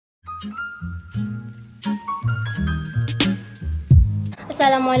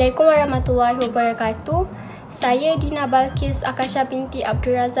Assalamualaikum warahmatullahi wabarakatuh. Saya Dina Balkis Akasha binti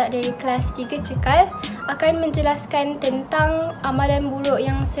Abdul Razak dari kelas 3 Cekal akan menjelaskan tentang amalan buruk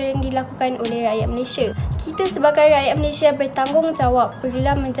yang sering dilakukan oleh rakyat Malaysia. Kita sebagai rakyat Malaysia bertanggungjawab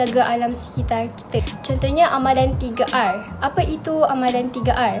perlulah menjaga alam sekitar kita. Contohnya amalan 3R. Apa itu amalan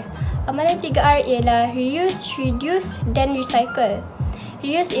 3R? Amalan 3R ialah reuse, reduce dan recycle.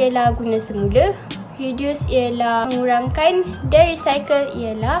 Reuse ialah guna semula, reduce ialah mengurangkan dan recycle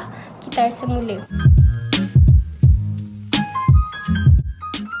ialah kitar semula.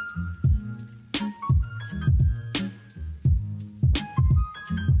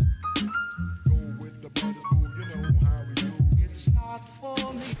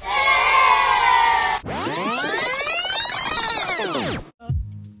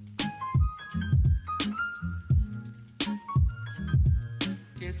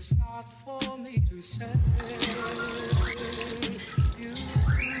 It's not for me to say you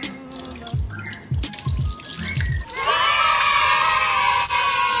love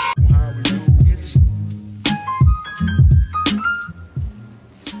how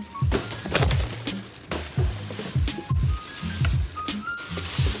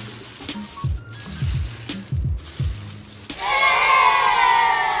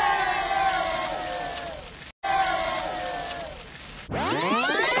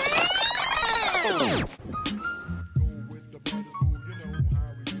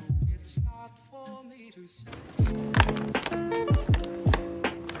we do it's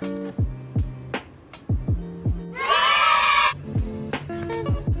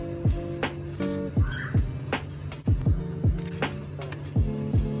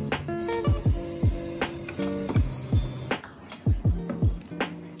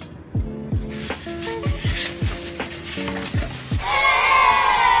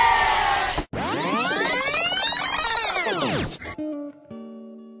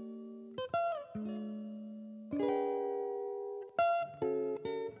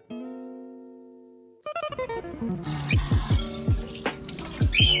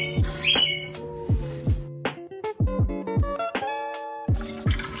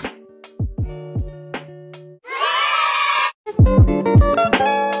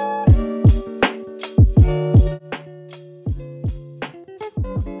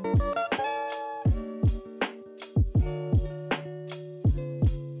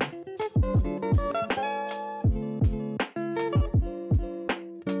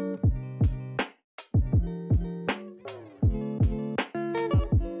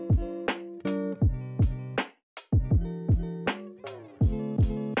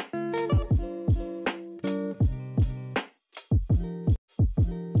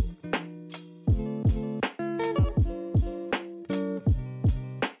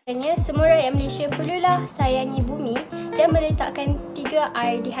semua rakyat Malaysia perlulah sayangi bumi dan meletakkan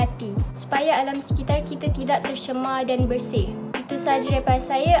 3R di hati supaya alam sekitar kita tidak tercemar dan bersih. Itu sahaja daripada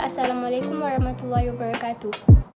saya. Assalamualaikum warahmatullahi wabarakatuh.